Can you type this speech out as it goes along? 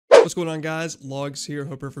What's going on, guys? Logs here.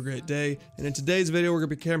 Hope you're having a great day. And in today's video, we're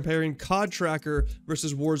going to be comparing CoDTracker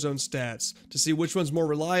versus Warzone stats to see which one's more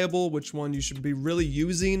reliable, which one you should be really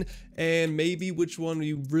using, and maybe which one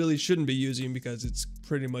you really shouldn't be using because it's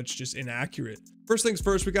pretty much just inaccurate. First things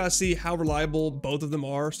first, we got to see how reliable both of them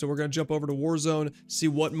are. So we're going to jump over to Warzone, see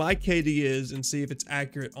what my KD is, and see if it's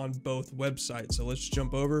accurate on both websites. So let's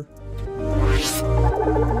jump over. All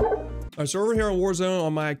right, so over here on Warzone,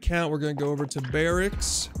 on my account, we're going to go over to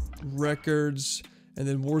Barracks, Records, and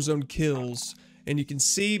then Warzone Kills. And you can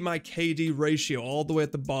see my KD ratio all the way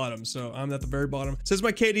at the bottom. So I'm at the very bottom. It says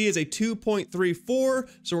my KD is a 2.34.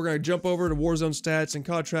 So we're going to jump over to Warzone Stats and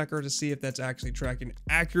CoDTracker to see if that's actually tracking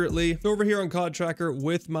accurately. So over here on CoDTracker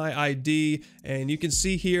with my ID, and you can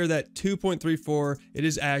see here that 2.34, it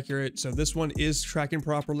is accurate. So this one is tracking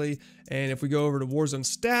properly. And if we go over to Warzone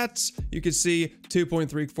Stats, you can see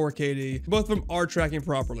 2.34 KD. Both of them are tracking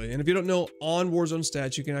properly. And if you don't know, on Warzone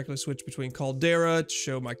Stats, you can actually switch between Caldera to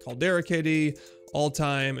show my Caldera KD, all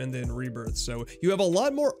time, and then rebirth. So you have a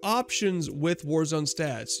lot more options with Warzone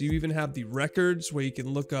Stats. You even have the records where you can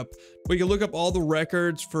look up all the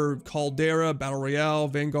records for Caldera, Battle Royale,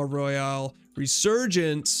 Vanguard Royale,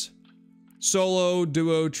 Resurgence, solo,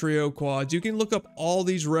 duo, trio, quads. You can look up all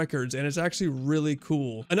these records and it's actually really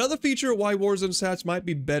cool. Another feature why Warzone Stats might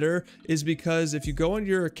be better is because if you go on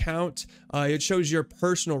your account, it shows your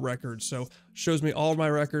personal records. So shows me all of my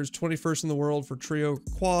records, 21st in the world for trio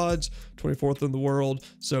quads, 24th in the world.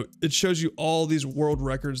 So it shows you all these world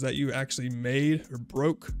records that you actually made or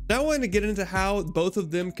broke. Now I want to get into how both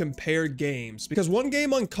of them compare games, because one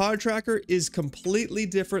game on CoDTracker is completely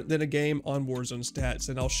different than a game on Warzone Stats.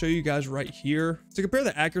 And I'll show you guys right here. To compare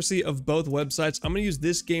the accuracy of both websites, I'm going to use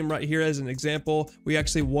this game right here as an example. We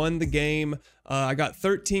actually won the game. I got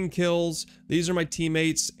 13 kills. These are my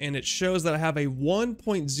teammates, and it shows that I have a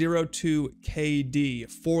 1.02 KD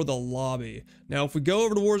for the lobby. Now, if we go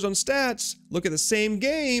over to Warzone Stats, look at the same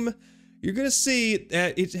game, you're going to see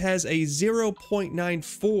that it has a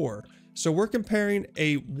 0.94. So we're comparing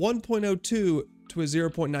a 1.02 to a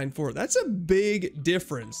 0.94. That's a big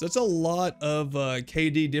difference. That's a lot of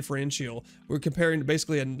KD differential. We're comparing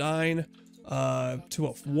basically a 9 to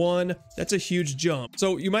a 1. That's a huge jump.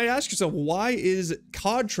 So you might ask yourself, why is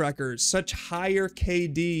CoDTracker such higher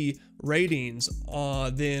KD ratings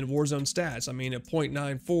than Warzone Stats? I mean, a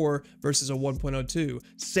 0.94 versus a 1.02.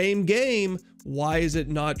 Same game, why is it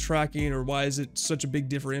not tracking, or why is it such a big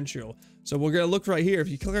differential? So we're gonna look right here. If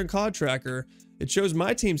you click on CoDTracker, it shows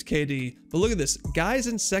my team's KD, but look at this, guys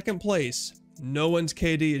in second place, no one's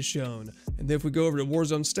KD is shown. And then if we go over to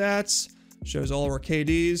Warzone Stats, shows all of our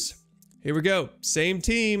KDs. Here we go, same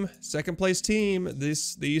team, second place team,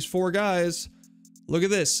 these four guys. Look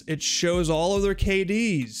at this, it shows all of their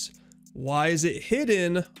KDs. Why is it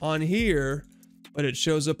hidden on here, but it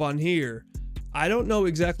shows up on here? I don't know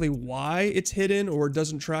exactly why it's hidden or it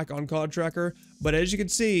doesn't track on CoDTracker, but as you can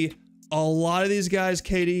see, a lot of these guys'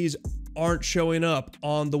 KDs aren't showing up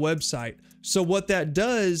on the website. So what that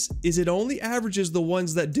does is it only averages the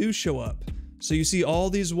ones that do show up. So you see all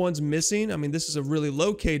these ones missing. I mean, this is a really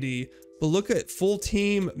low KD, but look at full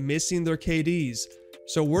team missing their KDs.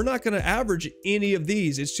 So we're not going to average any of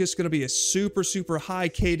these. It's just going to be a super, super high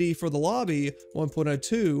KD for the lobby,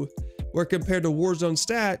 1.02, where compared to Warzone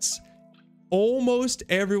Stats, almost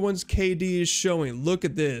everyone's KD is showing. Look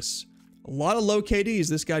at this. A lot of low KDs.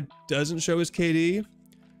 This guy doesn't show his KD.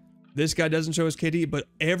 This guy doesn't show his KD, but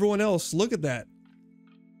everyone else, look at that.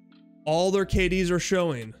 All their KDs are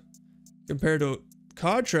showing. Compared to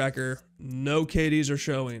CoDTracker, no KDs are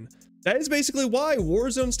showing. That is basically why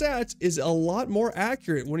Warzone Stats is a lot more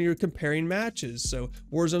accurate when you're comparing matches. So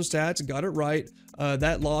Warzone Stats got it right.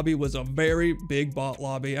 That lobby was a very big bot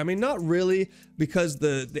lobby. I mean, not really, because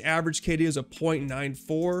the average KD is a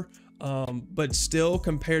 0.94, but still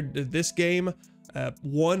compared to this game,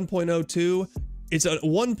 1.02, it's a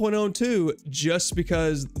 1.02 just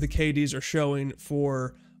because the KDs are showing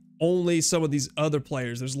for only some of these other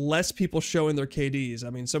players. There's less people showing their KDs. I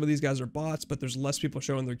mean, some of these guys are bots, but there's less people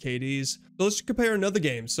showing their KDs. So let's compare another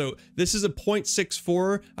game. So this is a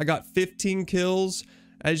 0.64. I got 15 kills.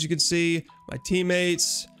 As you can see, my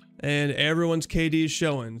teammates and everyone's KD is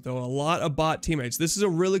showing, though a lot of bot teammates. This is a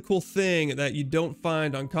really cool thing that you don't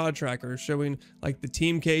find on CoDTracker, showing like the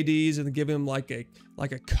team KDs and giving them like a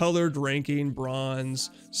colored ranking,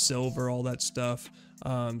 bronze, silver, all that stuff.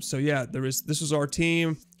 So yeah, this is our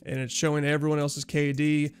team, and it's showing everyone else's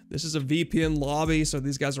KD. This is a VPN lobby, so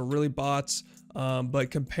these guys are really bots.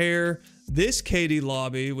 But compare this KD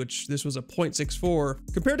lobby, which this was a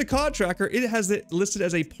 0.64, compared to CoDTracker, it has it listed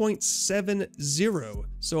as a 0.70.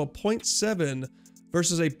 So a 0.7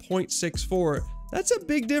 versus a 0.64. That's a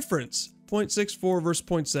big difference. 0.64 versus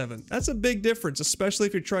 0.7. That's a big difference, especially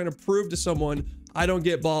if you're trying to prove to someone, I don't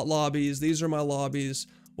get bot lobbies, these are my lobbies.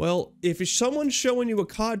 Well, if someone's showing you a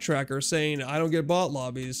COD tracker saying, I don't get bot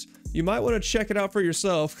lobbies, you might want to check it out for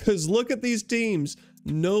yourself, because look at these teams.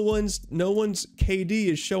 No one's KD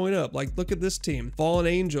is showing up. Like, look at this team. Fallen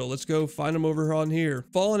Angel, let's go find them over on here.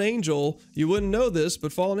 Fallen Angel, you wouldn't know this,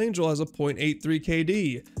 but Fallen Angel has a 0.83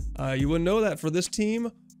 KD. You wouldn't know that for this team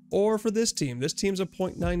or for this team. This team's a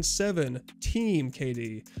 0.97 team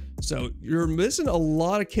KD. So you're missing a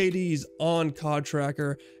lot of KDs on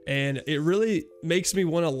CoDTracker, and it really makes me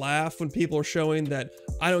want to laugh when people are showing that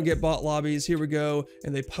I don't get bot lobbies, here we go,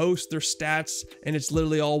 and they post their stats and it's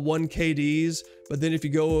literally all 1 KDs. But then if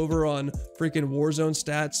you go over on freaking Warzone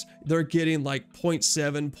stats, they're getting like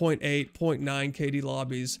 0.7, 0.8, 0.9 KD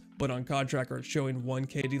lobbies, but on CoDTracker it's showing 1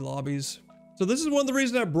 KD lobbies. So this is one of the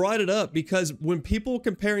reasons I brought it up, because when people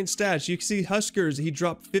comparing stats, you can see Huskers, he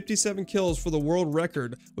dropped 57 kills for the world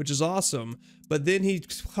record, which is awesome. But then he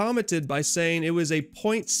commented by saying it was a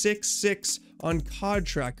 0.66 on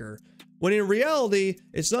CoDTracker, when in reality,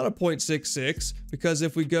 it's not a 0.66, because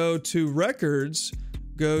if we go to records,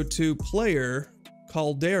 go to player,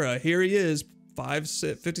 Caldera, here he is,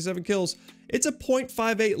 57 kills, it's a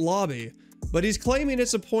 0.58 lobby. But he's claiming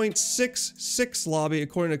it's a 0.66 lobby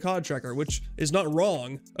according to CoDTracker, which is not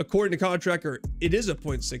wrong. According to CoDTracker, it is a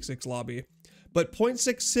 0.66 lobby. But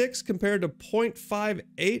 0.66 compared to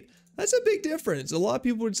 0.58, that's a big difference. A lot of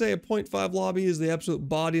people would say a 0.5 lobby is the absolute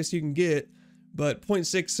bottiest you can get. But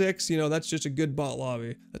 0.66, you know, that's just a good bot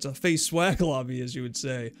lobby. That's a face swag lobby, as you would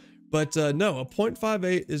say. But no, a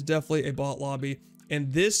 0.58 is definitely a bot lobby.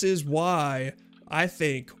 And this is why I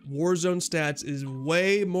think Warzone stats is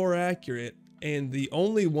way more accurate and the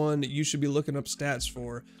only one that you should be looking up stats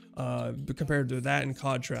for compared to that in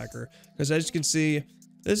CoDTracker. Because as you can see,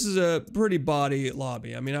 this is a pretty body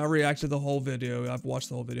lobby. I mean, I reacted to the whole video. I've watched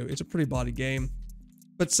the whole video. It's a pretty body game.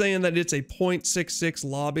 But saying that it's a 0.66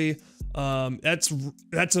 lobby,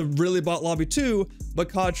 that's a really bot lobby too, but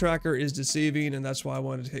CoDTracker is deceiving, and that's why I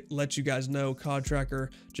wanted to let you guys know CoDTracker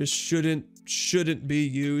just shouldn't be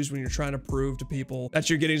used when you're trying to prove to people that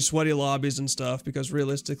you're getting sweaty lobbies and stuff, because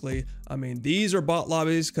realistically, I mean, these are bot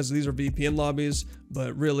lobbies because these are VPN lobbies,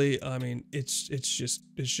 but really, I mean, it's just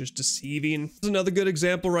deceiving. This is another good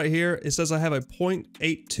example right here. It says I have a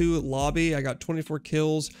 0.82 lobby. I got 24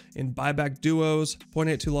 kills in buyback duos,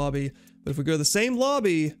 0.82 lobby. But if we go to the same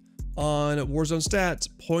lobby on Warzone stats,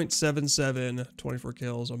 0.77, 24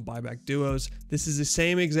 kills on buyback duos. This is the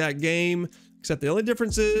same exact game, except the only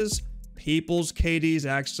difference is people's KDs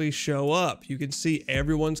actually show up. You can see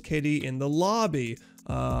everyone's KD in the lobby.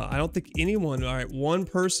 I don't think anyone, all right, one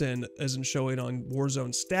person isn't showing on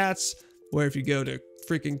Warzone stats, where if you go to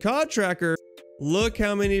freaking CoDTracker, look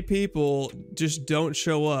how many people just don't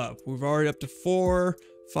show up. We've already up to 4,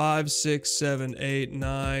 5, 6, 7, 8,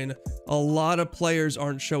 9. A lot of players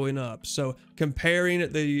aren't showing up. So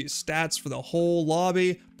comparing the stats for the whole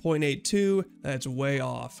lobby, 0.82, that's way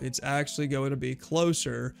off. It's actually going to be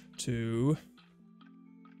closer to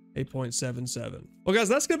 8.77. Well guys,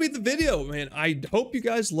 that's gonna be the video, man. I hope you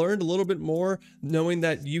guys learned a little bit more, knowing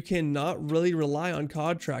that you cannot really rely on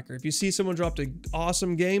CoDTracker. If you see someone dropped an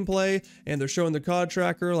awesome gameplay and they're showing the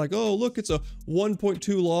CoDTracker like, oh look, it's a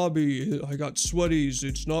 1.2 lobby, I got sweaties,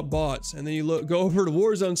 it's not bots, and then you go over to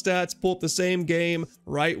Warzone stats, pull up the same game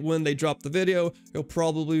right when they drop the video, you'll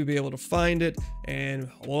probably be able to find it, and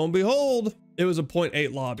lo and behold, it was a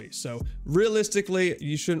 0.8 lobby. So realistically,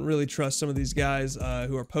 you shouldn't really trust some of these guys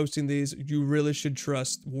who are posting these. You really should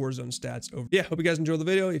trust Warzone stats over. Yeah, hope you guys enjoyed the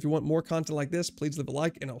video. If you want more content like this, please leave a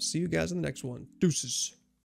like, and I'll see you guys in the next one. Deuces.